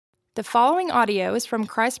The following audio is from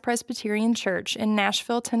Christ Presbyterian Church in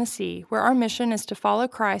Nashville, Tennessee, where our mission is to follow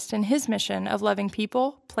Christ in his mission of loving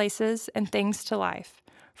people, places, and things to life.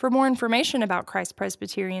 For more information about Christ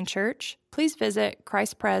Presbyterian Church, please visit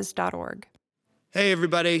christpres.org. Hey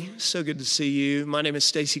everybody, so good to see you. My name is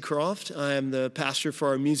Stacy Croft. I am the pastor for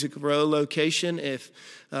our Music Row location. If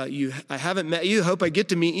I haven't met you, hope I get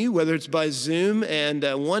to meet you, whether it's by Zoom and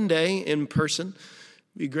one day in person.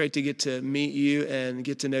 It'd be great to get to meet you and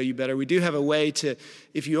get to know you better. We do have a way to,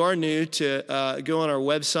 if you are new, to go on our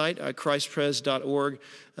website,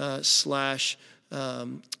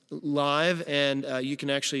 christpres.org/live, and you can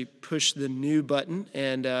actually push the new button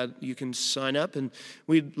and you can sign up, and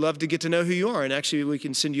we'd love to get to know who you are, and actually we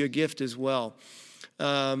can send you a gift as well.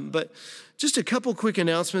 But just a couple quick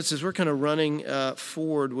announcements as we're kind of running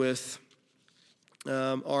forward with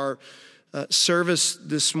our service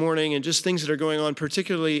this morning, and just things that are going on,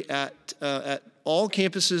 particularly at all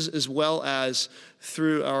campuses as well as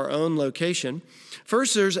through our own location.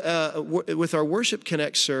 First, there's with our Worship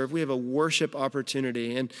Connect Serve, we have a worship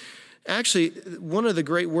opportunity, and actually one of the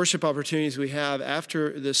great worship opportunities we have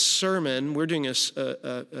after this sermon, we're doing a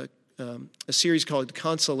series called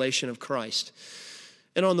Consolation of Christ,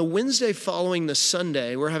 and on the Wednesday following the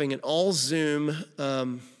Sunday, we're having an all Zoom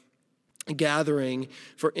gathering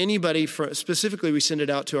for anybody. Specifically, we send it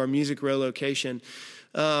out to our Music Row location,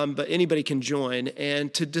 but anybody can join,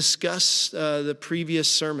 and to discuss the previous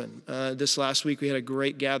sermon. This last week, we had a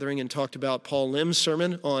great gathering and talked about Paul Lim's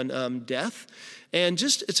sermon on death, and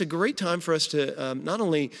just it's a great time for us to not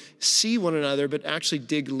only see one another, but actually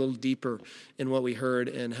dig a little deeper in what we heard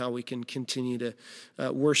and how we can continue to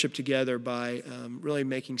worship together by really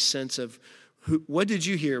making sense of what did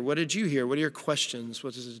you hear? What did you hear? What are your questions?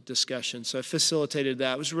 What is the discussion? So I facilitated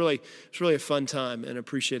that. It was really a fun time, and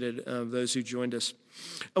appreciated those who joined us.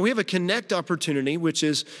 And we have a Connect opportunity, which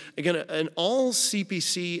is, again, an all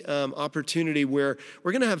CPC opportunity where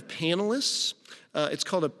we're going to have panelists. It's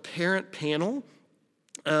called a parent panel.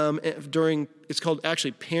 It's called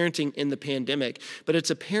actually Parenting in the Pandemic, but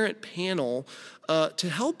it's a parent panel to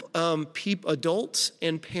help adults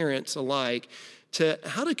and parents alike to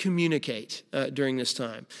how to communicate during this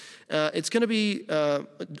time. It's going to be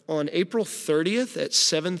on April 30th at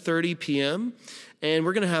 7:30 p.m., and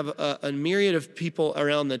we're going to have a myriad of people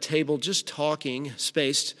around the table just talking,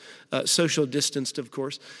 spaced, social distanced, of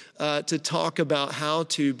course, to talk about how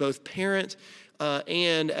to both parent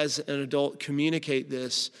and as an adult communicate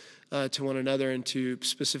this to one another and to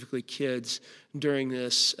specifically kids during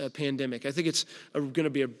this pandemic. I think it's going to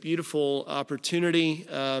be a beautiful opportunity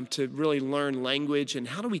to really learn language and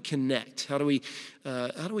how do we connect? How do we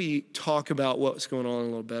talk about what's going on a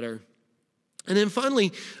little better? And then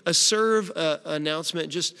finally, a serve announcement.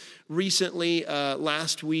 Just recently,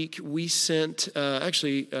 last week, we sent, I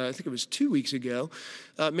think it was 2 weeks ago,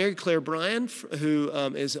 Mary Claire Bryan, who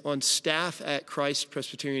is on staff at Christ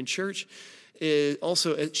Presbyterian Church. She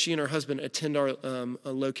and her husband attend our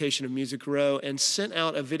location of Music Row, and sent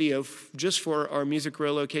out a video just for our Music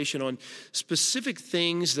Row location on specific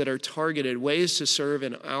things that are targeted, ways to serve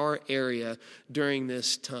in our area during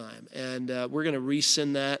this time. And we're going to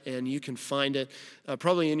resend that, and you can find it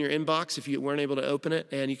probably in your inbox if you weren't able to open it,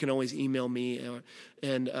 and you can always email me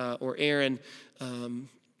or Erin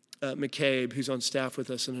McCabe, who's on staff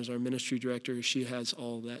with us and is our ministry director. She has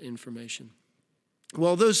all that information.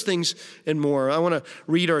 Well, those things and more. I want to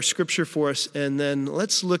read our scripture for us, and then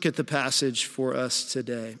let's look at the passage for us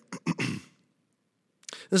today.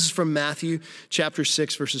 This is from Matthew chapter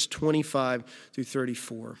 6, verses 25 through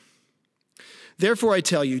 34. Therefore, I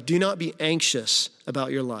tell you, do not be anxious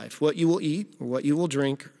about your life, what you will eat or what you will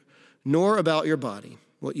drink, nor about your body,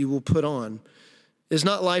 what you will put on. Is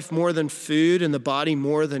not life more than food, and the body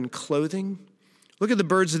more than clothing? Look at the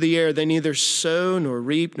birds of the air. They neither sow nor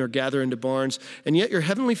reap nor gather into barns, and yet your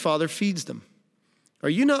heavenly Father feeds them. Are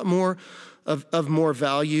you not more of more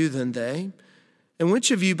value than they? And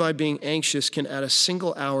which of you, by being anxious, can add a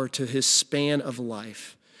single hour to his span of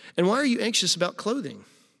life? And why are you anxious about clothing?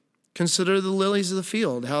 Consider the lilies of the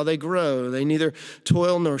field, how they grow. They neither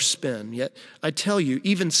toil nor spin. Yet I tell you,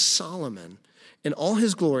 even Solomon in all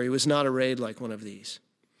his glory was not arrayed like one of these.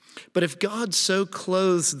 But if God so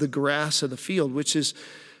clothes the grass of the field, which is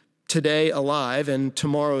today alive and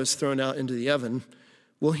tomorrow is thrown out into the oven,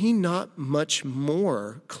 will he not much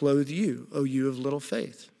more clothe you, O you of little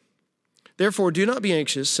faith? Therefore, do not be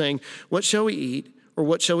anxious, saying, what shall we eat, or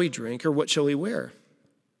what shall we drink, or what shall we wear?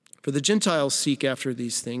 For the Gentiles seek after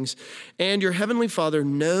these things, and your heavenly Father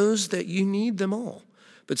knows that you need them all.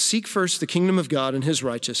 But seek first the kingdom of God and his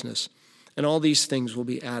righteousness, and all these things will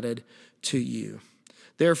be added to you.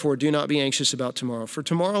 Therefore, do not be anxious about tomorrow, for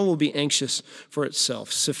tomorrow will be anxious for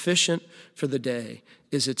itself. Sufficient for the day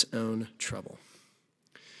is its own trouble.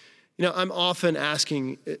 You know, I'm often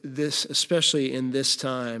asking this, especially in this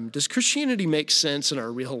time, does Christianity make sense in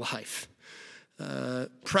our real life?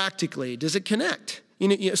 Practically, does it connect? You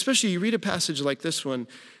know, especially you read a passage like this one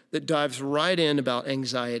that dives right in about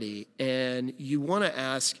anxiety, and you want to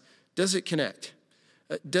ask, does it connect?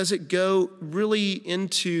 Does it go really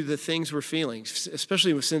into the things we're feeling,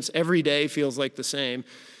 especially since every day feels like the same,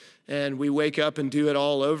 and we wake up and do it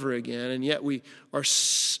all over again, and yet we are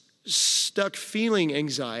stuck feeling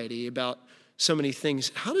anxiety about so many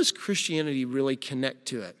things. How does Christianity really connect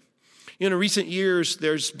to it? You know, in recent years,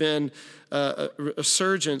 there's been a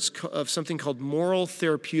resurgence of something called moral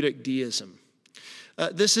therapeutic deism.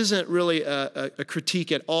 This isn't really a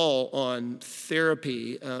critique at all on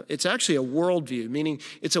therapy. It's actually a worldview, meaning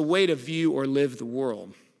it's a way to view or live the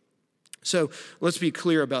world. So let's be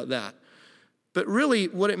clear about that. But really,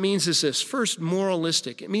 what it means is this. First,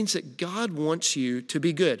 moralistic. It means that God wants you to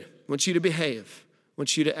be good, wants you to behave,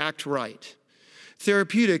 wants you to act right.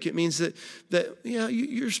 Therapeutic, it means that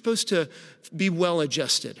you're supposed to be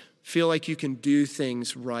well-adjusted, feel like you can do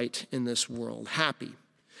things right in this world, happy.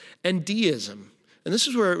 And deism, and this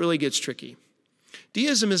is where it really gets tricky.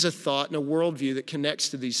 Deism is a thought and a worldview that connects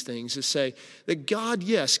to these things, to say that God,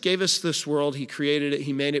 yes, gave us this world, he created it,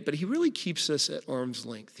 he made it, but he really keeps us at arm's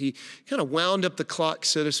length. He kind of wound up the clock,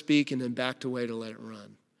 so to speak, and then backed away to let it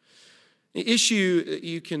run. The issue that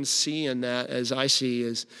you can see in that, as I see,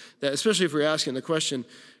 is that, especially if we're asking the question,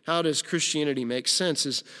 how does Christianity make sense,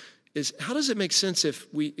 is how does it make sense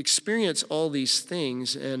if we experience all these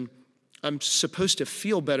things and I'm supposed to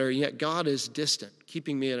feel better, yet God is distant,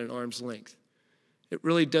 keeping me at an arm's length? It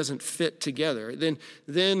really doesn't fit together.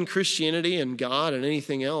 Then Christianity and God and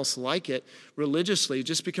anything else like it religiously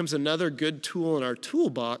just becomes another good tool in our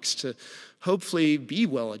toolbox to hopefully be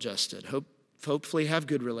well-adjusted, hopefully have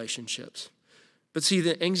good relationships. But see,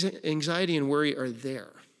 the anxiety and worry are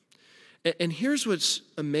there. And here's what's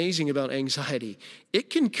amazing about anxiety.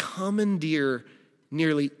 It can commandeer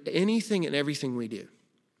nearly anything and everything we do.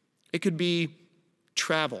 It could be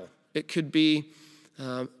travel. It could be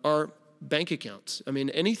our bank accounts. I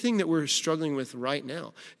mean, anything that we're struggling with right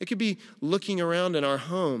now. It could be looking around in our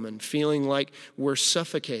home and feeling like we're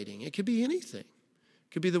suffocating. It could be anything.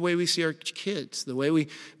 It could be the way we see our kids, the way we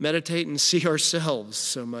meditate and see ourselves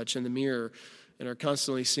so much in the mirror and are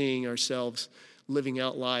constantly seeing ourselves living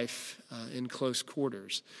out life in close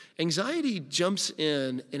quarters. Anxiety jumps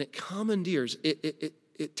in and it commandeers.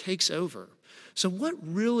 It takes over. So what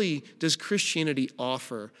really does Christianity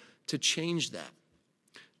offer to change that?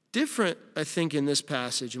 Different, I think, in this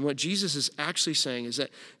passage, and what Jesus is actually saying is that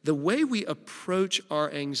the way we approach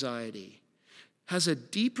our anxiety has a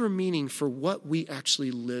deeper meaning for what we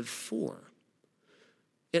actually live for.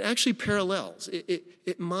 It actually parallels.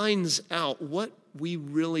 It mines out what we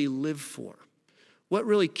really live for, what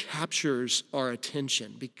really captures our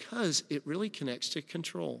attention, because it really connects to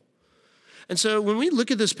control. And so when we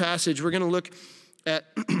look at this passage, we're going to look at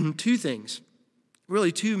two things,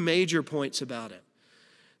 really two major points about it.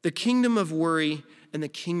 The kingdom of worry and the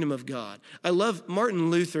kingdom of God. I love Martin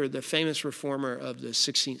Luther, the famous reformer of the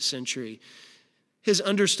 16th century. His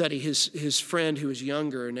understudy, his friend who was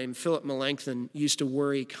younger, named Philip Melanchthon, used to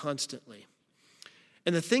worry constantly.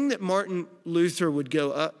 And the thing that Martin Luther would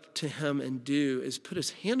go up to him and do is put his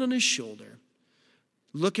hand on his shoulder,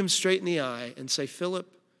 look him straight in the eye, and say,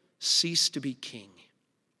 "Philip, cease to be king."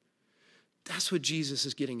 That's what Jesus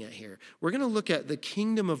is getting at here. We're going to look at the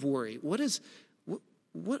kingdom of worry.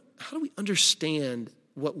 How do we understand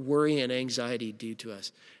what worry and anxiety do to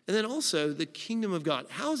us? And then also the kingdom of God.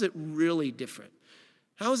 How is it really different?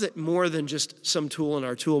 How is it more than just some tool in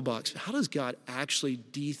our toolbox? How does God actually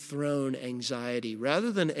dethrone anxiety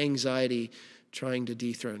rather than anxiety trying to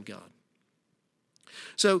dethrone God?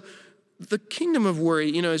 So the kingdom of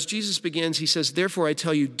worry, as Jesus begins, he says, "Therefore I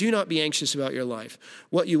tell you, do not be anxious about your life,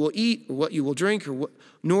 what you will eat or what you will drink,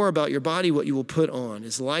 nor about your body what you will put on.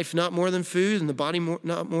 Is life not more than food and the body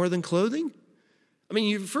not more than clothing?" I mean,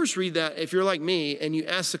 you first read that, if you're like me, and you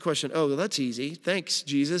ask the question, "Oh, well, that's easy. Thanks,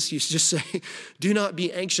 Jesus." You just say, "Do not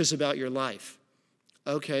be anxious about your life."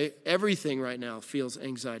 Okay, everything right now feels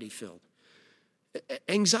anxiety-filled.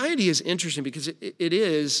 Anxiety is interesting because it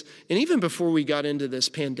is, and even before we got into this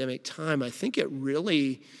pandemic time, I think it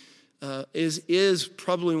really is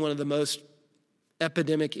probably one of the most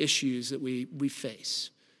epidemic issues that we face.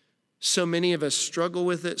 So many of us struggle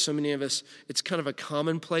with it. So many of us, it's kind of a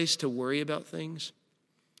commonplace to worry about things.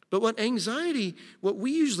 But what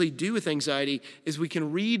we usually do with anxiety is we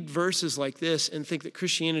can read verses like this and think that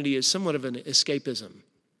Christianity is somewhat of an escapism.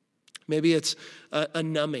 Maybe it's a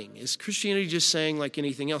numbing. Is Christianity just saying like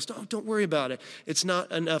anything else? No, don't worry about it. It's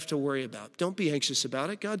not enough to worry about. Don't be anxious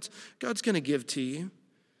about it. God's going to give to you.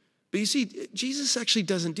 But you see, Jesus actually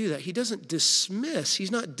doesn't do that. He doesn't dismiss.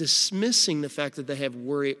 He's not dismissing the fact that they have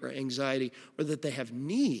worry or anxiety or that they have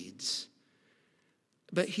needs.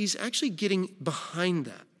 But he's actually getting behind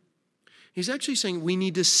that. He's actually saying we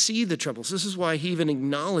need to see the troubles. This is why he even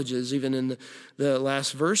acknowledges, even in the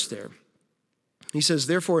last verse there. He says,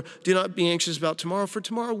 therefore, do not be anxious about tomorrow, for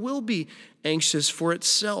tomorrow will be anxious for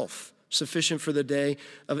itself. Sufficient for the day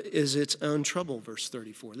is its own trouble, verse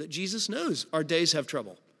 34. That Jesus knows our days have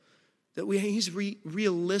trouble. That he's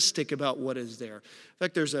realistic about what is there. In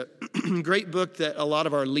fact, there's a great book that a lot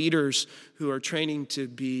of our leaders who are training to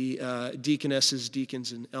be deaconesses,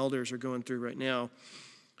 deacons, and elders are going through right now,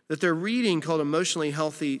 that they're reading called Emotionally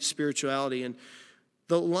Healthy Spirituality. And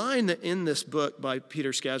the line that in this book by Peter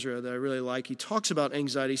Scazzero that I really like, he talks about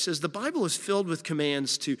anxiety. He says, the Bible is filled with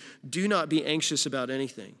commands to do not be anxious about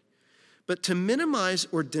anything. But to minimize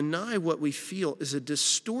or deny what we feel is a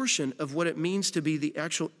distortion of what it means to be the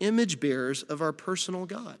actual image bearers of our personal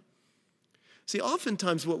God. See,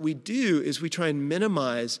 oftentimes what we do is we try and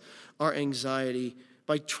minimize our anxiety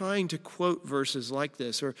by trying to quote verses like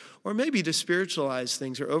this, or maybe to spiritualize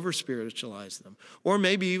things or over-spiritualize them. Or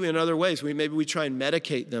maybe in other ways, maybe we try and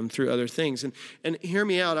medicate them through other things. And hear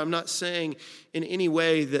me out, I'm not saying in any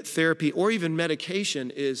way that therapy or even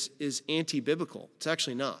medication is anti-biblical. It's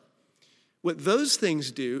actually not. What those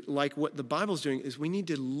things do, like what the Bible's doing, is we need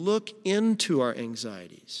to look into our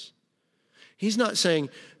anxieties. He's not saying,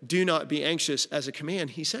 do not be anxious as a command.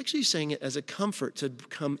 He's actually saying it as a comfort to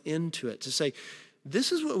come into it, to say,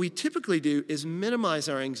 this is what we typically do, is minimize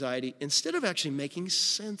our anxiety instead of actually making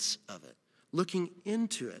sense of it, looking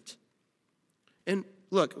into it. And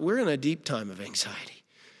look, we're in a deep time of anxiety.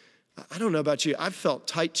 I don't know about you. I've felt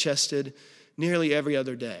tight-chested nearly every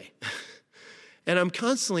other day. And I'm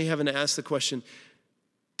constantly having to ask the question,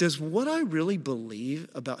 does what I really believe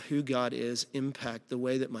about who God is impact the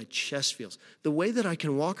way that my chest feels? The way that I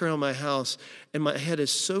can walk around my house and my head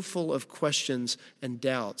is so full of questions and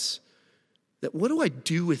doubts that what do I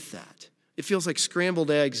do with that? It feels like scrambled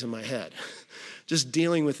eggs in my head, just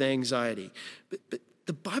dealing with anxiety. But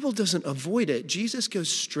the Bible doesn't avoid it. Jesus goes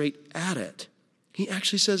straight at it. He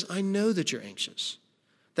actually says, I know that you're anxious.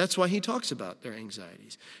 That's why he talks about their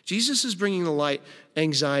anxieties. Jesus is bringing to light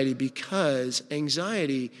anxiety because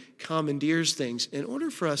anxiety commandeers things in order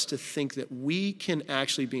for us to think that we can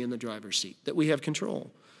actually be in the driver's seat, that we have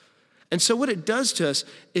control. And so what it does to us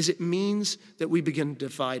is it means that we begin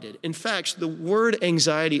divided. In fact, the word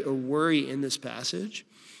anxiety or worry in this passage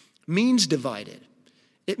means divided.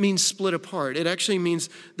 It means split apart. It actually means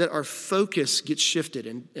that our focus gets shifted.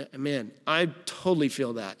 And man, I totally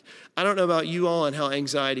feel that. I don't know about you all and how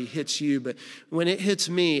anxiety hits you, but when it hits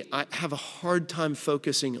me, I have a hard time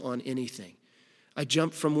focusing on anything. I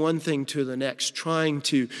jump from one thing to the next, trying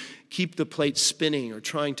to keep the plate spinning or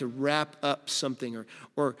trying to wrap up something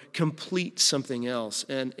or complete something else,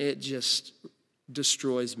 and it just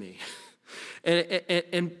destroys me.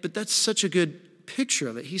 But that's such a good picture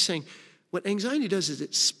of it. He's saying what anxiety does is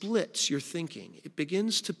it splits your thinking. It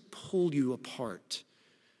begins to pull you apart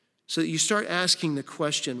so that you start asking the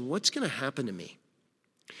question, what's going to happen to me?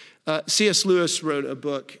 C.S. Lewis wrote a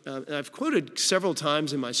book, and I've quoted several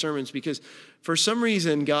times in my sermons because for some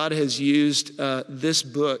reason God has used this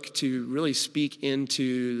book to really speak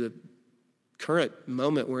into the current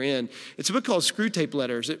moment we're in. It's a book called Screwtape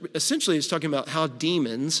Letters. It essentially is talking about how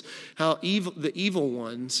demons, how the evil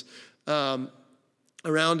ones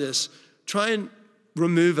around us try and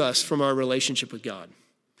remove us from our relationship with God.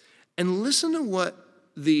 And listen to what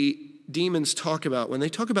the demons talk about when they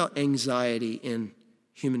talk about anxiety in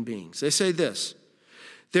human beings. They say this: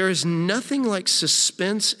 there is nothing like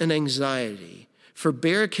suspense and anxiety for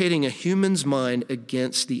barricading a human's mind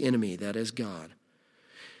against the enemy, that is God.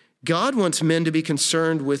 God wants men to be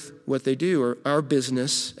concerned with what they do, or our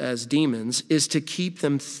business as demons is to keep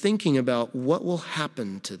them thinking about what will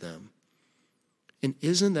happen to them. And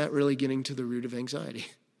isn't that really getting to the root of anxiety?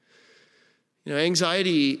 You know,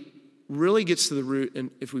 anxiety really gets to the root,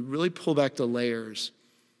 and if we really pull back the layers,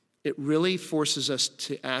 it really forces us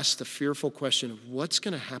to ask the fearful question of what's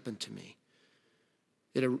going to happen to me.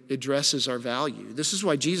 It addresses our value. This is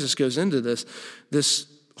why Jesus goes into this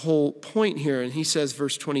whole point here, and he says,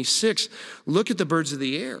 verse 26, look at the birds of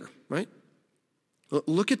the air, right?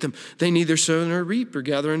 Look at them. They neither sow nor reap or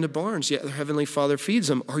gather into barns, yet their heavenly Father feeds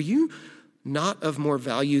them. Are you not of more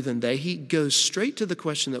value than they? He goes straight to the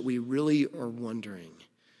question that we really are wondering.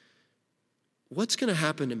 What's going to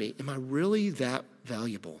happen to me? Am I really that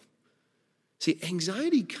valuable? See,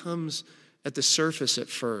 anxiety comes at the surface at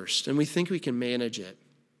first, and we think we can manage it.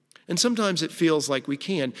 And sometimes it feels like we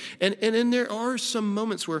can. And there are some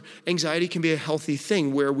moments where anxiety can be a healthy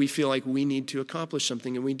thing, where we feel like we need to accomplish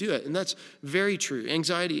something and we do it. And that's very true.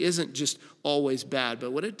 Anxiety isn't just always bad,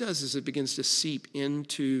 but what it does is it begins to seep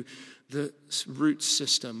into the root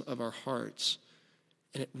system of our hearts.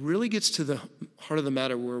 And it really gets to the heart of the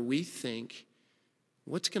matter where we think,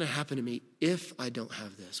 what's going to happen to me if I don't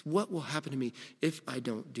have this? What will happen to me if I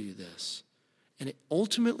don't do this? And it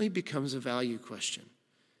ultimately becomes a value question.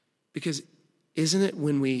 Because isn't it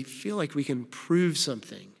when we feel like we can prove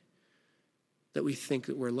something that we think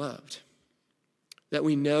that we're loved? That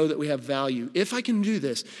we know that we have value. If I can do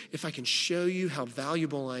this, if I can show you how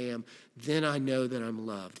valuable I am, then I know that I'm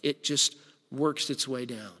loved. It just works its way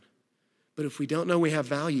down. But if we don't know we have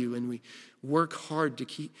value and we work hard to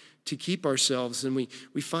keep ourselves, then we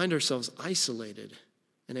find ourselves isolated.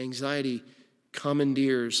 And anxiety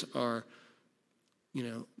commandeers our,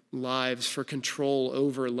 lives for control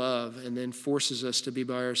over love, and then forces us to be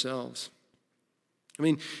by ourselves. I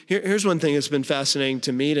mean, here's one thing that's been fascinating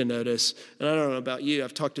to me to notice, and I don't know about you,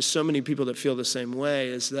 I've talked to so many people that feel the same way,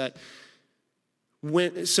 is that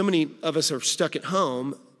when so many of us are stuck at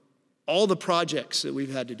home, all the projects that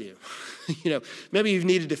we've had to do, maybe you've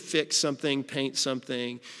needed to fix something, paint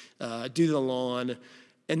something, do the lawn,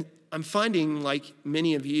 and I'm finding, like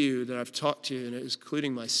many of you that I've talked to, and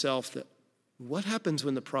including myself, that what happens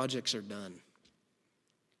when the projects are done?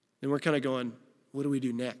 And we're kind of going, what do we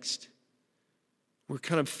do next? We're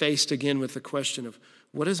kind of faced again with the question of,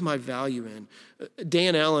 what is my value in?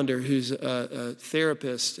 Dan Allender, who's a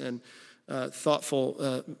therapist and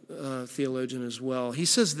thoughtful theologian as well, he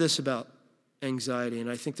says this about anxiety,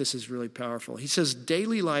 and I think this is really powerful. He says,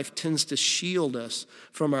 daily life tends to shield us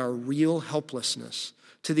from our real helplessness,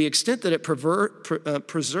 to the extent that it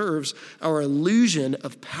preserves our illusion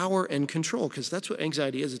of power and control, because that's what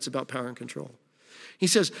anxiety is. It's about power and control. He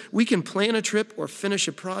says, we can plan a trip or finish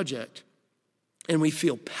a project, and we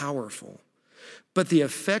feel powerful. But the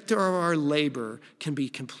effect of our labor can be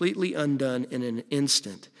completely undone in an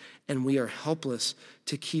instant, and we are helpless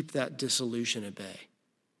to keep that disillusion at bay.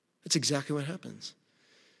 That's exactly what happens.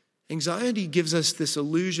 Anxiety gives us this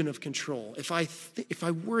illusion of control. If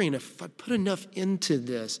I worry enough, if I put enough into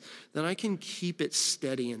this, then I can keep it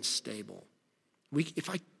steady and stable. If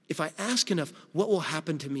I ask enough, what will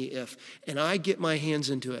happen to me if, and I get my hands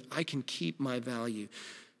into it, I can keep my value.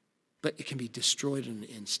 But it can be destroyed in an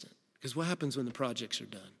instant. Because what happens when the projects are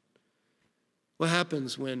done? What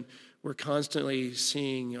happens when we're constantly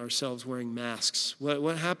seeing ourselves wearing masks?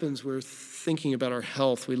 What happens when we're thinking about our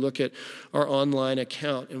health? We look at our online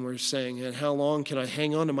account and we're saying, and how long can I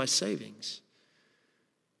hang on to my savings?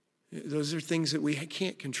 Those are things that we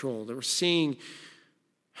can't control, that we're seeing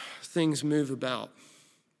things move about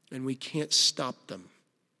and we can't stop them.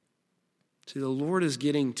 See, the Lord is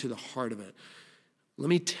getting to the heart of it. Let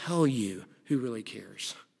me tell you who really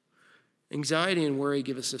cares. Anxiety and worry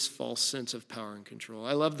give us this false sense of power and control.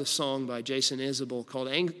 I love the song by Jason Isbell called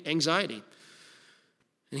Anxiety.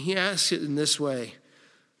 And he asks it in this way.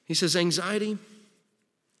 He says, anxiety,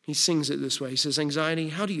 he sings it this way. He says, anxiety,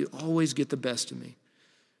 how do you always get the best of me?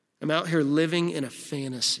 I'm out here living in a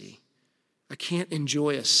fantasy. I can't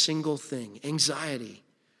enjoy a single thing. Anxiety,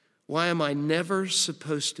 why am I never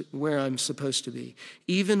where I'm supposed to be?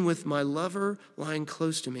 Even with my lover lying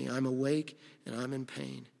close to me, I'm awake and I'm in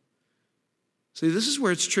pain. See, this is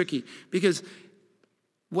where it's tricky, because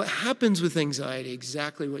what happens with anxiety,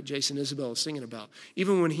 exactly what Jason Isbell is singing about,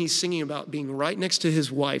 even when he's singing about being right next to his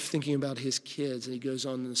wife, thinking about his kids, and he goes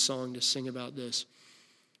on in the song to sing about this,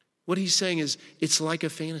 what he's saying is it's like a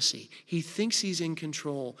fantasy. He thinks he's in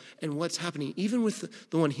control, and what's happening, even with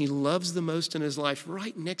the one he loves the most in his life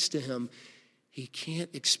right next to him, he can't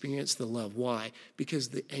experience the love. Why? Because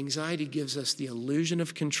the anxiety gives us the illusion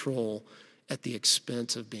of control at the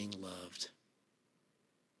expense of being loved.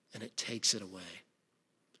 And it takes it away.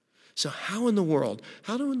 So how in the world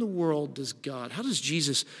how does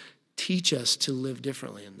Jesus teach us to live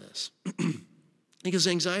differently in this? Because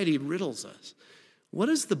anxiety riddles us. What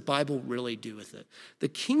does the Bible really do with it? The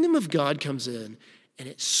kingdom of God comes in and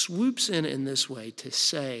it swoops in this way to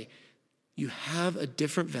say, you have a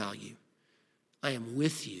different value. I am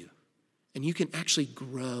with you. And you can actually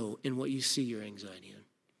grow in what you see your anxiety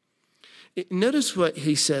in. Notice what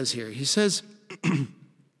he says here. He says,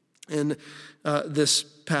 in this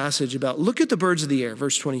passage about, look at the birds of the air,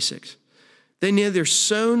 verse 26. They neither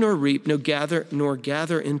sow nor reap, nor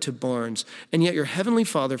gather into barns, and yet your heavenly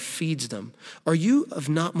Father feeds them. Are you of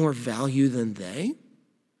not more value than they?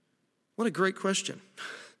 What a great question.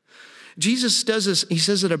 Jesus does this, he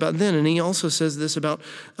says it about then, and he also says this about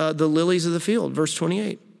the lilies of the field, verse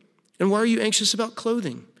 28. And why are you anxious about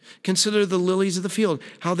clothing? Consider the lilies of the field,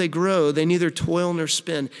 how they grow. They neither toil nor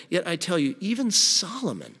spin. Yet I tell you, even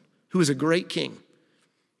Solomon, who was a great king,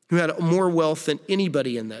 who had more wealth than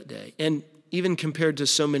anybody in that day, and even compared to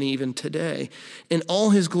so many even today, in all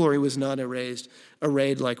his glory was not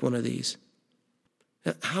arrayed like one of these.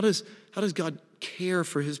 How does God care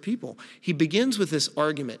for his people? He begins with this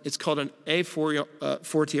argument. It's called an a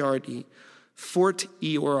fortiori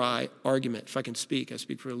argument. If I can speak, I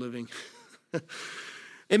speak for a living.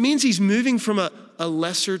 It means he's moving from a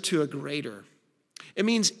lesser to a greater. It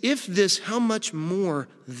means if this, how much more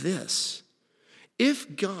this?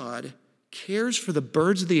 If God cares for the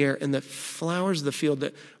birds of the air and the flowers of the field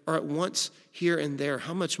that are at once here and there,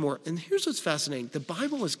 how much more? And here's what's fascinating. The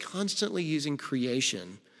Bible is constantly using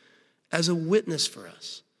creation as a witness for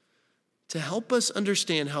us to help us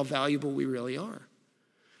understand how valuable we really are.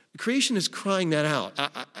 Creation is crying that out.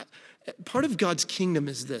 Part of God's kingdom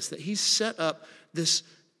is this, that he's set up this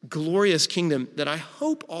glorious kingdom that I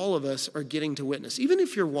hope all of us are getting to witness. Even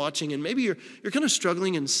if you're watching and maybe you're kind of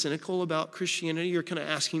struggling and cynical about Christianity, you're kind of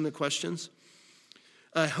asking the questions.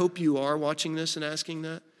 I hope you are watching this and asking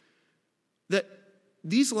that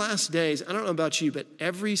these last days, I don't know about you, but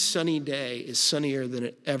every sunny day is sunnier than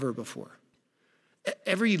it ever before.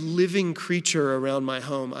 Every living creature around my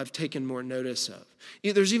home I've taken more notice of.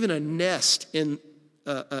 There's even a nest in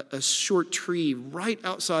a short tree right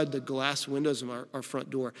outside the glass windows of our front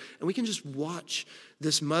door. And we can just watch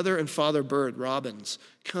this mother and father bird, robins,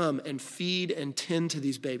 come and feed and tend to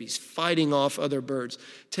these babies, fighting off other birds,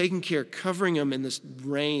 taking care, covering them in this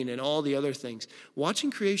rain and all the other things. Watching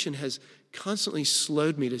creation has constantly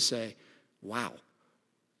slowed me to say, wow,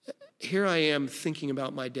 here I am thinking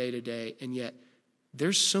about my day to day, and yet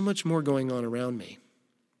there's so much more going on around me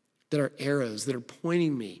that are arrows that are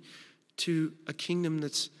pointing me to a kingdom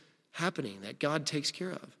that's happening, that God takes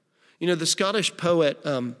care of. You know, the Scottish poet,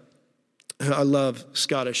 I love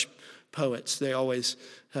Scottish poets. They always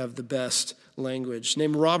have the best language,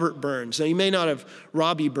 named Robert Burns. Now, you may not have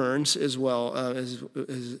Robbie Burns as well as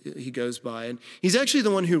he goes by. And he's actually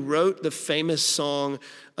the one who wrote the famous song,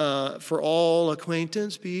 For All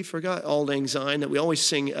Acquaintance Be Forgot, Auld Lang Syne, that we always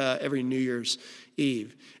sing every New Year's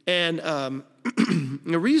Eve. And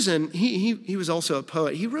the reason, he was also a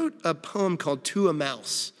poet. He wrote a poem called To a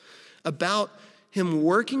Mouse about him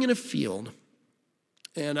working in a field.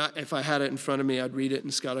 And if I had it in front of me, I'd read it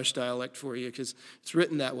in Scottish dialect for you because it's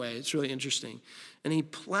written that way. It's really interesting. And he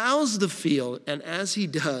plows the field, and as he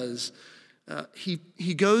does,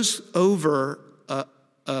 he goes over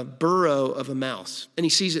a burrow of a mouse, and he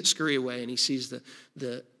sees it scurry away, and he sees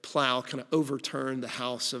the plow kind of overturn the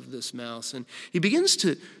house of this mouse. And he begins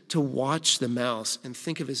to watch the mouse and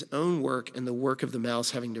think of his own work and the work of the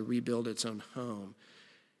mouse having to rebuild its own home.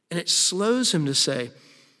 And it slows him to say,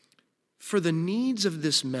 for the needs of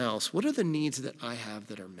this mouse, what are the needs that I have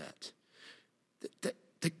that are met?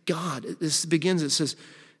 That God, this begins, it says,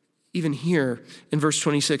 even here in verse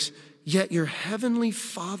 26, yet your heavenly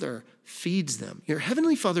Father feeds them. Your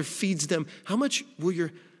heavenly Father feeds them. How much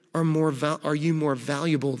are you more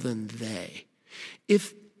valuable than they?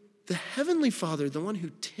 If the heavenly Father, the one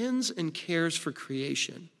who tends and cares for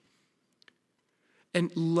creation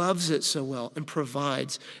and loves it so well and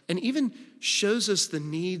provides and even shows us the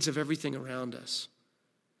needs of everything around us,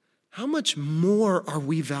 how much more are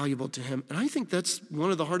we valuable to him? And I think that's one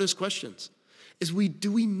of the hardest questions, is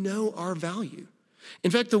do we know our value? In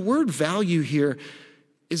fact, the word value here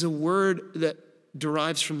is a word that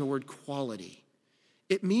derives from the word quality.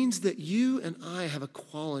 It means that you and I have a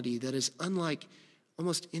quality that is unlike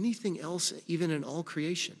almost anything else, even in all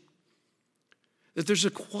creation. That there's a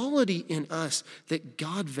quality in us that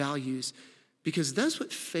God values, because that's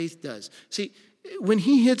what faith does. See, when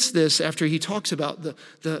he hits this, after he talks about the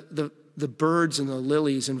birds and the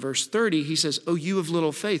lilies in verse 30, he says, oh, you of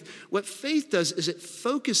little faith. What faith does is it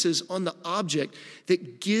focuses on the object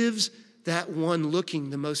that gives that one looking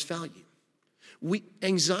the most value.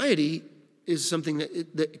 Anxiety is something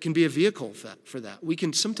that can be a vehicle for that. We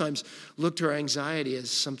can sometimes look to our anxiety as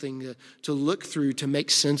something to look through to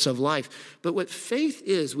make sense of life. But what faith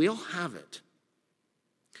is, we all have it.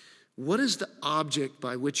 What is the object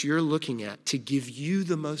by which you're looking at to give you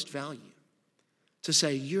the most value? To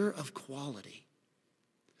say you're of quality.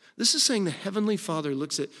 This is saying the Heavenly Father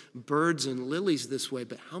looks at birds and lilies this way,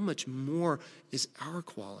 but how much more is our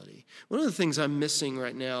quality? One of the things I'm missing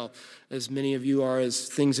right now, as many of you are, as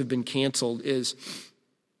things have been canceled, is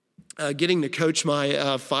getting to coach my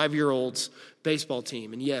 5-year-old's baseball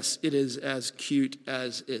team. And yes, it is as cute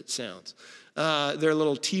as it sounds. Their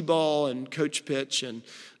little t-ball and coach pitch and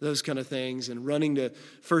those kind of things, and running to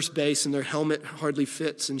first base and their helmet hardly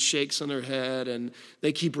fits and shakes on their head, and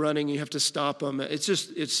they keep running. You have to stop them.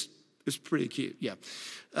 It's pretty cute, yeah.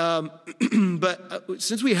 But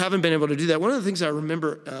since we haven't been able to do that, one of the things I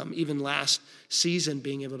remember even last season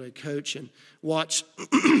being able to coach and watch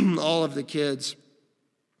all of the kids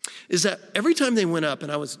is that every time they went up,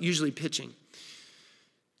 and I was usually pitching,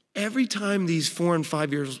 every time these 4 and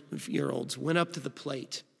 5 year olds went up to the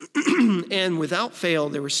plate, and without fail,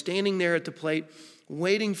 they were standing there at the plate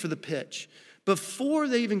waiting for the pitch. Before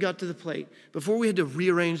they even got to the plate, before we had to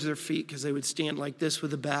rearrange their feet because they would stand like this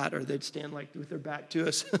with a bat or they'd stand like with their back to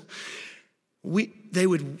us, they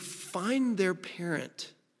would find their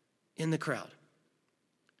parent in the crowd.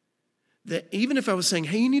 That even if I was saying,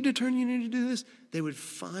 hey, you need to turn, you need to do this, they would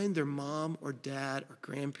find their mom or dad or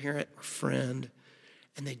grandparent or friend,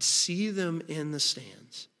 and they'd see them in the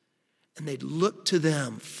stands, and they'd look to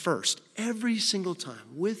them first every single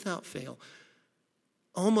time without fail,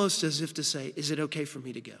 almost as if to say, is it okay for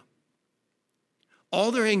me to go?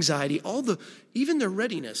 All their anxiety, even their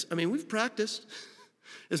readiness. I mean, we've practiced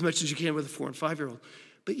as much as you can with a 4 and 5 year old,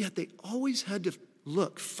 but yet they always had to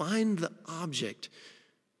find the object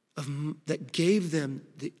that gave them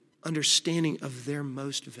the understanding of their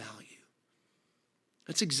most value.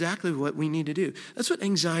 That's exactly what we need to do. That's what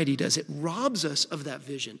anxiety does. It robs us of that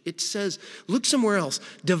vision. It says, look somewhere else,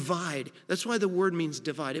 divide. That's why the word means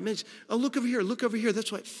divide. It means, oh, look over here, look over here.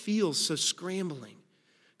 That's why it feels so scrambling,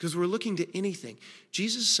 because we're looking to anything.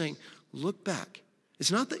 Jesus is saying, look back.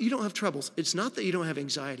 It's not that you don't have troubles. It's not that you don't have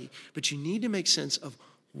anxiety, but you need to make sense of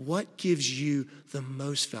what gives you the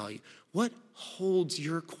most value. What holds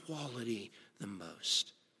your quality the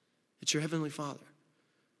most? It's your Heavenly Father.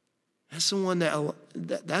 That's the one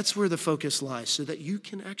that's where the focus lies, so that you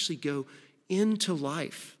can actually go into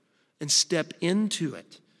life and step into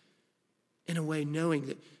it in a way knowing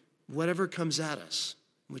that whatever comes at us,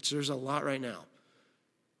 which there's a lot right now,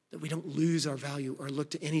 that we don't lose our value or look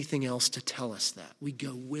to anything else to tell us that. We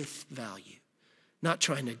go with value, not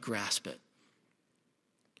trying to grasp it.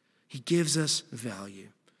 He gives us value.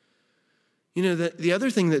 You know, the other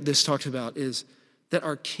thing that this talks about is that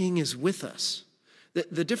our King is with us.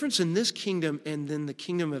 The difference in this kingdom and then the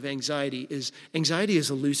kingdom of anxiety is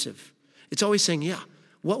elusive. It's always saying, yeah,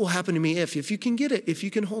 what will happen to me if you can get it, if you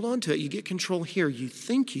can hold on to it, you get control here, you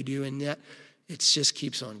think you do, and yet it just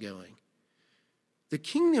keeps on going. The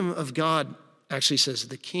kingdom of God actually says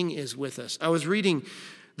the King is with us. I was reading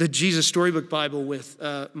the Jesus Storybook Bible with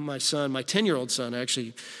my son, my 10-year-old son,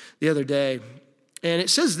 actually, the other day. And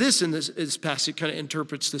it says this in this passage, kind of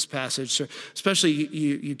interprets this passage. So especially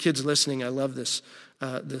you kids listening, I love this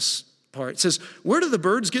part. It says, where do the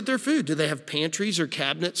birds get their food? Do they have pantries or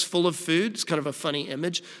cabinets full of food? It's kind of a funny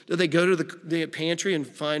image. Do they go to the pantry and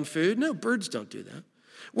find food? No, birds don't do that.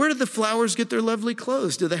 Where do the flowers get their lovely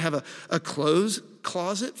clothes? Do they have a clothes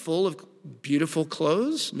closet full of beautiful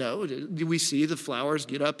clothes? No. Do we see the flowers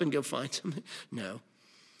get up and go find something? No.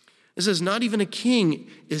 It says, not even a king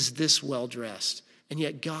is this well-dressed, and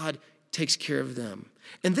yet God takes care of them.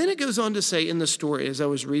 And then it goes on to say in the story, as I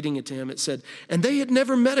was reading it to him, it said, and they had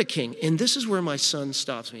never met a king. And this is where my son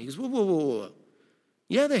stops me. He goes, whoa, whoa, whoa, whoa.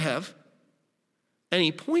 Yeah, they have. And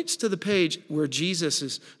he points to the page where Jesus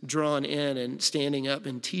is drawn in and standing up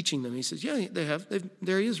and teaching them. He says, yeah, they have.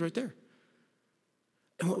 There he is right there.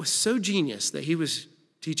 And what was so genius that he was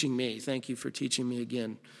teaching me, thank you for teaching me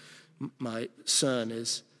again, my son,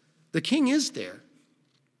 is the king is there.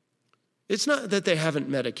 It's not that they haven't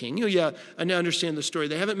met a king. Yeah, I now understand the story.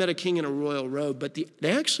 They haven't met a king in a royal robe, but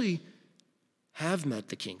they actually have met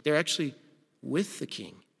the king. They're actually with the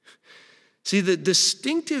king. See, the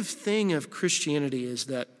distinctive thing of Christianity is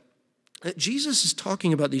that Jesus is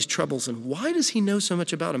talking about these troubles, and why does he know so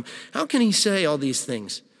much about them? How can he say all these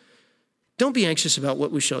things? Don't be anxious about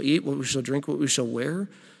what we shall eat, what we shall drink, what we shall wear.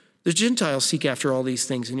 The Gentiles seek after all these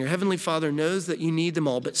things, and your heavenly Father knows that you need them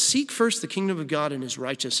all. But seek first the kingdom of God and his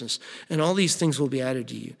righteousness, and all these things will be added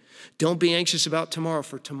to you. Don't be anxious about tomorrow,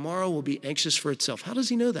 for tomorrow will be anxious for itself. How does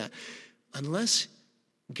he know that? Unless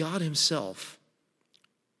God himself,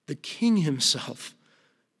 the King himself,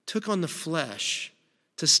 took on the flesh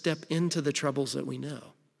to step into the troubles that we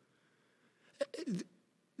know.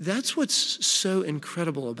 That's what's so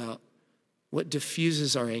incredible about what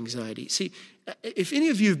diffuses our anxiety. See, if any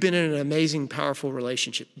of you have been in an amazing, powerful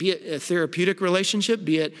relationship, be it a therapeutic relationship,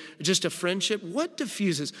 be it just a friendship, what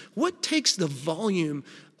diffuses, what takes the volume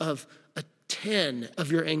of a 10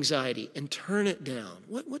 of your anxiety and turn it down?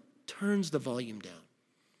 What turns the volume down?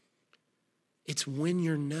 It's when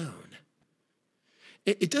you're known.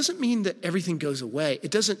 It doesn't mean that everything goes away. It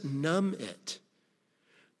doesn't numb it.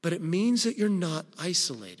 But it means that you're not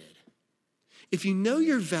isolated. If you know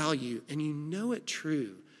your value and you know it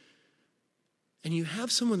true, and you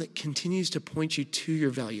have someone that continues to point you to your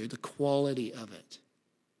value, the quality of it,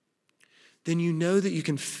 then you know that you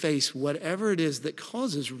can face whatever it is that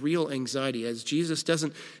causes real anxiety. As Jesus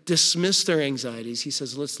doesn't dismiss their anxieties, he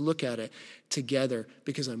says, let's look at it together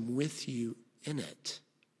because I'm with you in it.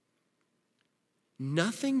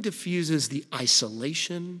 Nothing diffuses the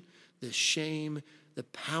isolation, the shame, the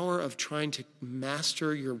power of trying to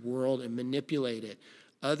master your world and manipulate it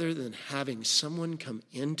other than having someone come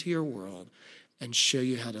into your world and show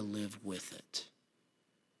you how to live with it.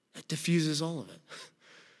 That diffuses all of it.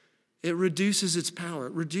 It reduces its power.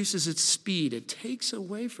 It reduces its speed. It takes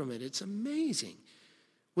away from it. It's amazing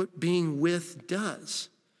what being with does.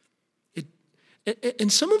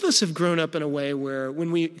 And some of us have grown up in a way where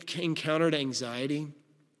when we encountered anxiety,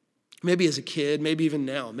 maybe as a kid, maybe even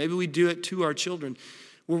now, maybe we do it to our children,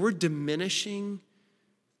 where we're diminishing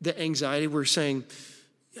the anxiety. We're saying,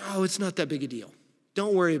 oh, it's not that big a deal.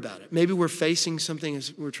 Don't worry about it. Maybe we're facing something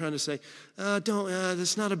as we're trying to say,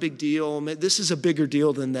 that's not a big deal. This is a bigger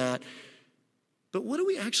deal than that. But what are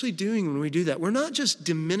we actually doing when we do that? We're not just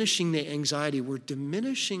diminishing the anxiety, we're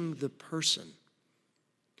diminishing the person.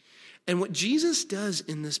 And what Jesus does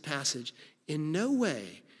in this passage in no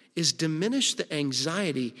way is diminish the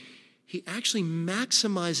anxiety. He actually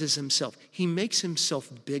maximizes himself. He makes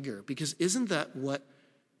himself bigger, because isn't that what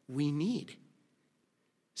we need?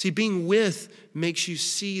 See, being with makes you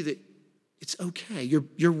see that it's okay.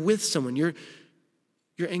 You're with someone. Your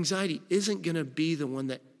anxiety isn't going to be the one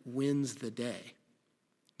that wins the day.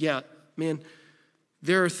 Yeah, man,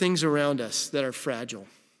 there are things around us that are fragile.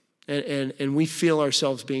 And we feel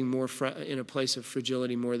ourselves being more in a place of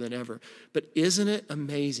fragility more than ever. But isn't it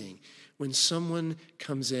amazing when someone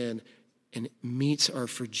comes in and meets our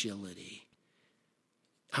fragility?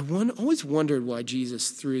 I always wondered why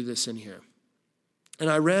Jesus threw this in here. And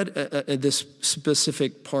I read this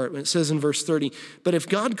specific part when it says in verse 30, but if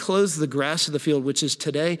God clothes the grass of the field, which is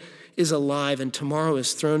today is alive and tomorrow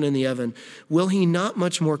is thrown in the oven, will he not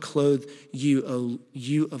much more clothe you, O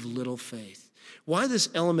you of little faith? Why this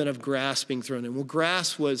element of grass being thrown in? Well,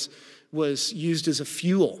 grass was used as a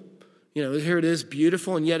fuel. You know, here it is,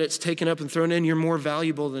 beautiful, and yet it's taken up and thrown in. You're more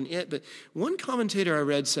valuable than it. But one commentator I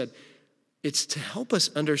read said, it's to help us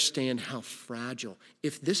understand how fragile.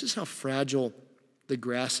 If this is how fragile the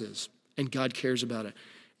grass is, and God cares about it,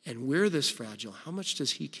 and we're this fragile, how much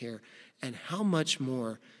does he care? And how much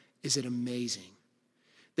more is it amazing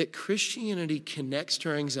that Christianity connects to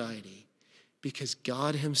our anxiety because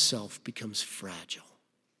God himself becomes fragile.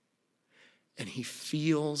 And he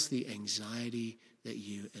feels the anxiety that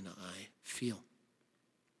you and I feel.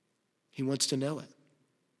 He wants to know it.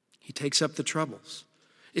 He takes up the troubles.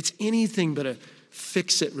 It's anything but a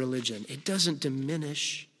fix-it religion. It doesn't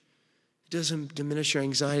diminish. It doesn't diminish your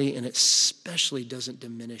anxiety, and it especially doesn't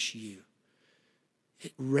diminish you.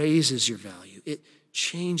 It raises your value. It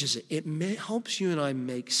changes it. It helps you and I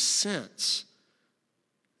make sense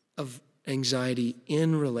of anxiety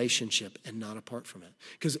in relationship and not apart from it.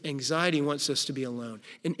 Because anxiety wants us to be alone.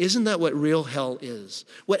 And isn't that what real hell is?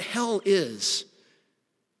 What hell is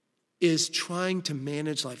trying to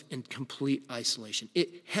manage life in complete isolation.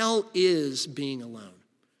 Hell is being alone.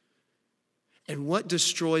 And what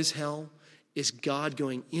destroys hell is God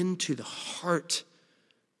going into the heart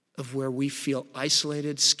of where we feel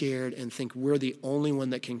isolated, scared, and think we're the only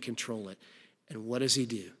one that can control it. And what does he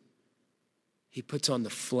do? He puts on the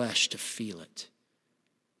flesh to feel it.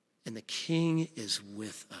 And the King is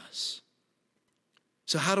with us.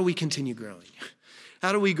 So how do we continue growing?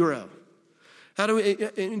 How do we grow?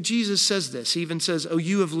 And Jesus says this. He even says, oh,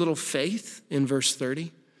 you of little faith, in verse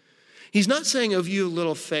 30. He's not saying, oh, you of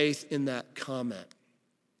little faith in that comment.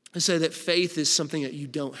 To say that faith is something that you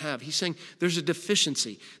don't have. He's saying there's a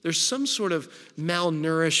deficiency. There's some sort of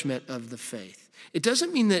malnourishment of the faith. It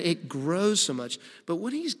doesn't mean that it grows so much, but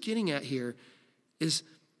what he's getting at here is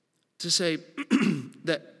to say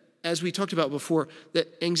that, as we talked about before,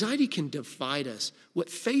 that anxiety can divide us. What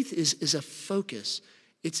faith is a focus.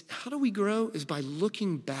 It's how do we grow is by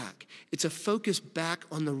looking back. It's a focus back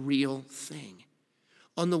on the real thing,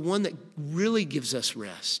 on the one that really gives us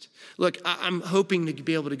rest. Look, I'm hoping to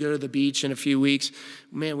be able to go to the beach in a few weeks.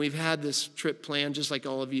 Man, we've had this trip planned just like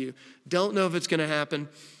all of you. Don't know if it's going to happen,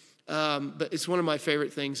 but it's one of my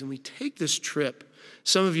favorite things. And we take this trip.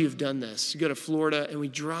 Some of you have done this. You go to Florida and we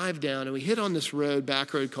drive down and we hit on this road,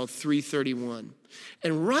 back road called 331.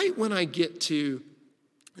 And right when I get to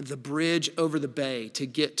the bridge over the bay to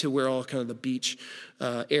get to where all kind of the beach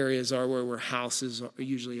areas are, where houses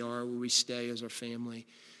usually are, where we stay as our family.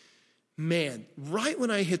 Man, right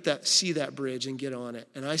when I see that bridge and get on it,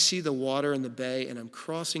 and I see the water in the bay, and I'm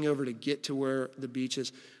crossing over to get to where the beach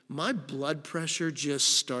is, my blood pressure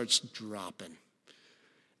just starts dropping.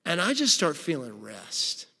 And I just start feeling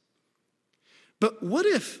rest. But what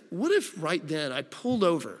if right then I pulled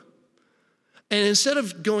over, and instead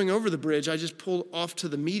of going over the bridge, I just pulled off to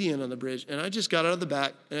the median on the bridge, and I just got out of the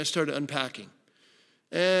back and I started unpacking.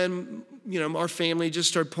 And, our family just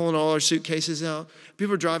started pulling all our suitcases out.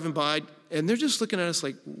 People are driving by, and they're just looking at us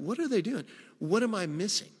like, what are they doing? What am I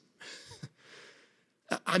missing?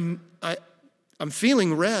 I'm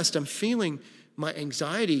feeling rest. I'm feeling my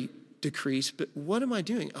anxiety decrease, but what am I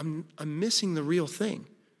doing? I'm missing the real thing.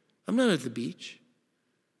 I'm not at the beach.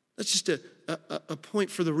 That's just a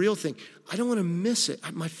point for the real thing. I don't want to miss it.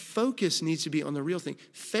 My focus needs to be on the real thing.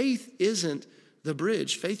 Faith isn't the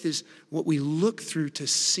bridge. Faith is what we look through to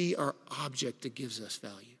see our object that gives us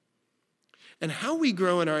value. And how we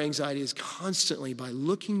grow in our anxiety is constantly by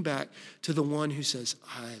looking back to the one who says,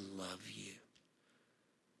 I love you.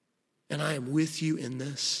 And I am with you in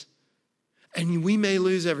this. And we may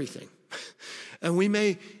lose everything. And we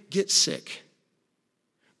may get sick.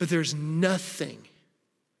 But there's nothing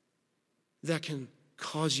that can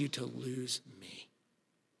cause you to lose me.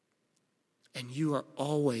 And you are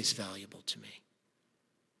always valuable to me.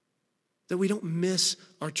 That we don't miss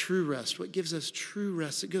our true rest. What gives us true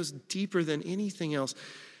rest, it goes deeper than anything else.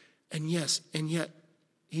 And yet,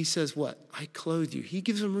 he says what? I clothe you. He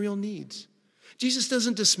gives them real needs. Jesus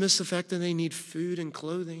doesn't dismiss the fact that they need food and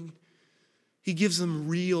clothing. He gives them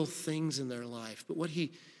real things in their life. But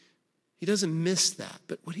he doesn't miss that.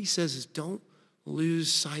 But what he says is don't lose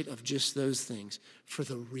sight of just those things for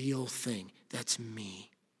the real thing. That's me.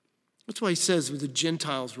 That's why he says the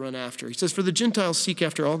Gentiles run after. He says, for the Gentiles seek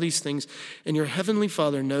after all these things, and your heavenly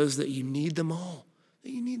Father knows that you need them all. That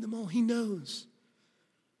you need them all. He knows.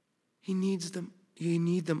 He needs them. You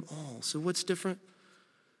need them all. So what's different?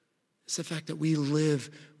 It's the fact that we live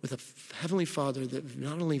with a heavenly Father that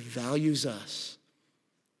not only values us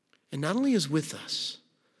and not only is with us,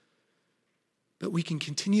 but we can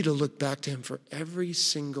continue to look back to him for every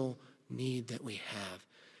single need that we have.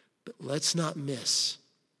 But let's not miss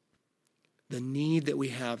the need that we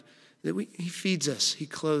have, he feeds us, he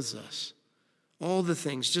clothes us. All the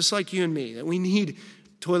things, just like you and me, that we need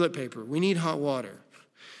toilet paper, we need hot water,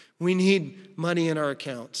 we need money in our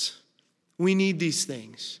accounts. We need these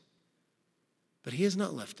things. But he has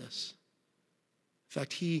not left us. In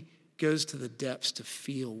fact, he goes to the depths to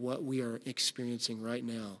feel what we are experiencing right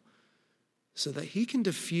now so that he can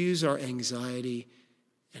diffuse our anxiety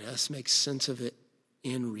and us make sense of it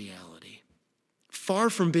in reality. Far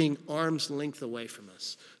from being arm's length away from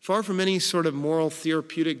us, far from any sort of moral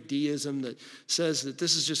therapeutic deism that says that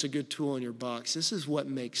this is just a good tool in your box. This is what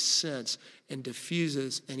makes sense and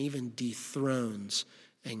diffuses and even dethrones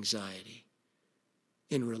anxiety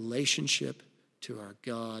in relationship to our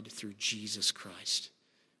God through Jesus Christ.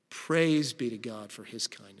 Praise be to God for his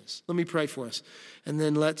kindness. Let me pray for us, and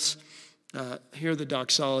then let's hear the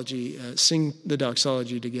doxology, sing the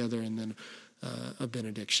doxology together, and then a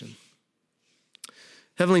benediction.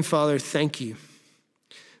 Heavenly Father, thank you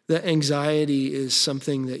that anxiety is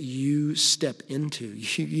something that you step into.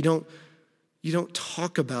 You don't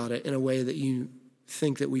talk about it in a way that you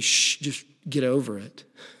think that we just get over it.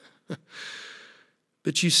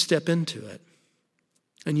 But you step into it,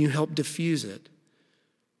 and you help diffuse it,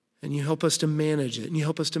 and you help us to manage it, and you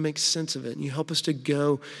help us to make sense of it, and you help us to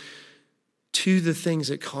go to the things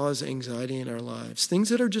that cause anxiety in our lives, things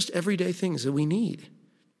that are just everyday things that we need.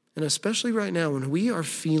 And especially right now when we are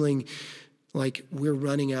feeling like we're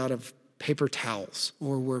running out of paper towels,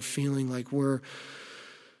 or we're feeling like we're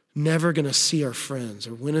never going to see our friends,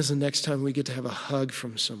 or when is the next time we get to have a hug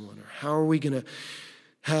from someone, or how are we going to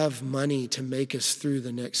have money to make us through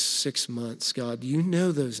the next 6 months. God, you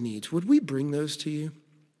know those needs. Would we bring those to you?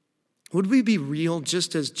 Would we be real,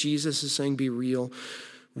 just as Jesus is saying, be real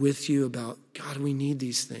with you about, God, we need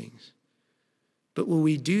these things. But will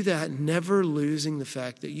we do that never losing the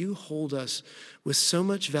fact that you hold us with so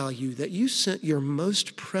much value that you sent your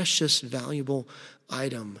most precious, valuable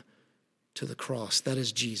item to the cross? That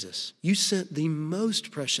is Jesus. You sent the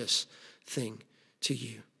most precious thing to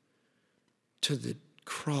you, to the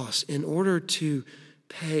cross, in order to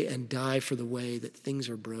pay and die for the way that things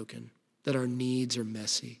are broken, that our needs are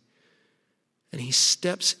messy. And he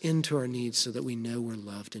steps into our needs so that we know we're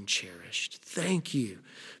loved and cherished. Thank you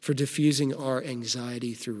for diffusing our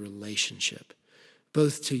anxiety through relationship,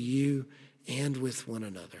 both to you and with one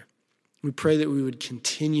another. We pray that we would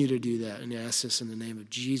continue to do that and ask this in the name of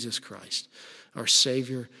Jesus Christ, our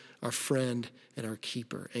Savior, our friend, and our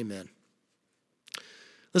keeper. Amen.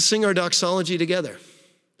 Let's sing our doxology together.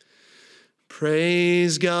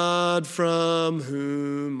 Praise God from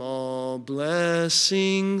whom all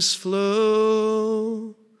blessings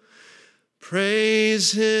flow.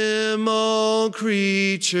 Praise him, all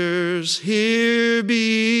creatures here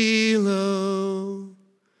below.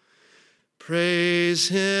 Praise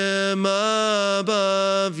him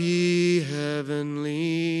above, ye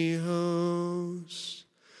heavenly hosts.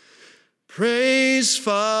 Praise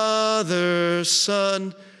Father,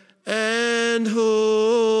 Son, and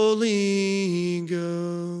Holy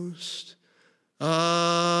Ghost.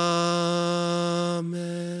 Amen.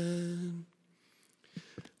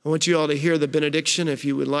 I want you all to hear the benediction. If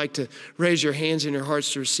you would like to raise your hands and your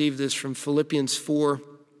hearts to receive this from Philippians 4,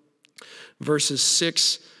 verses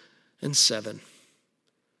 6 and 7.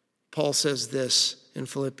 Paul says this in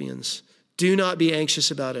Philippians: do not be anxious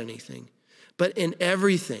about anything, but in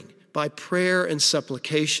everything, by prayer and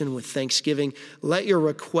supplication with thanksgiving, let your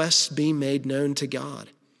requests be made known to God.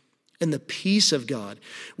 And the peace of God,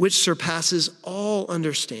 which surpasses all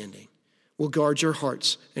understanding, will guard your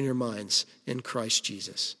hearts and your minds in Christ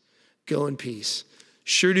Jesus. Go in peace.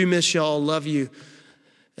 Sure do miss y'all, love you,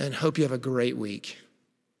 and hope you have a great week.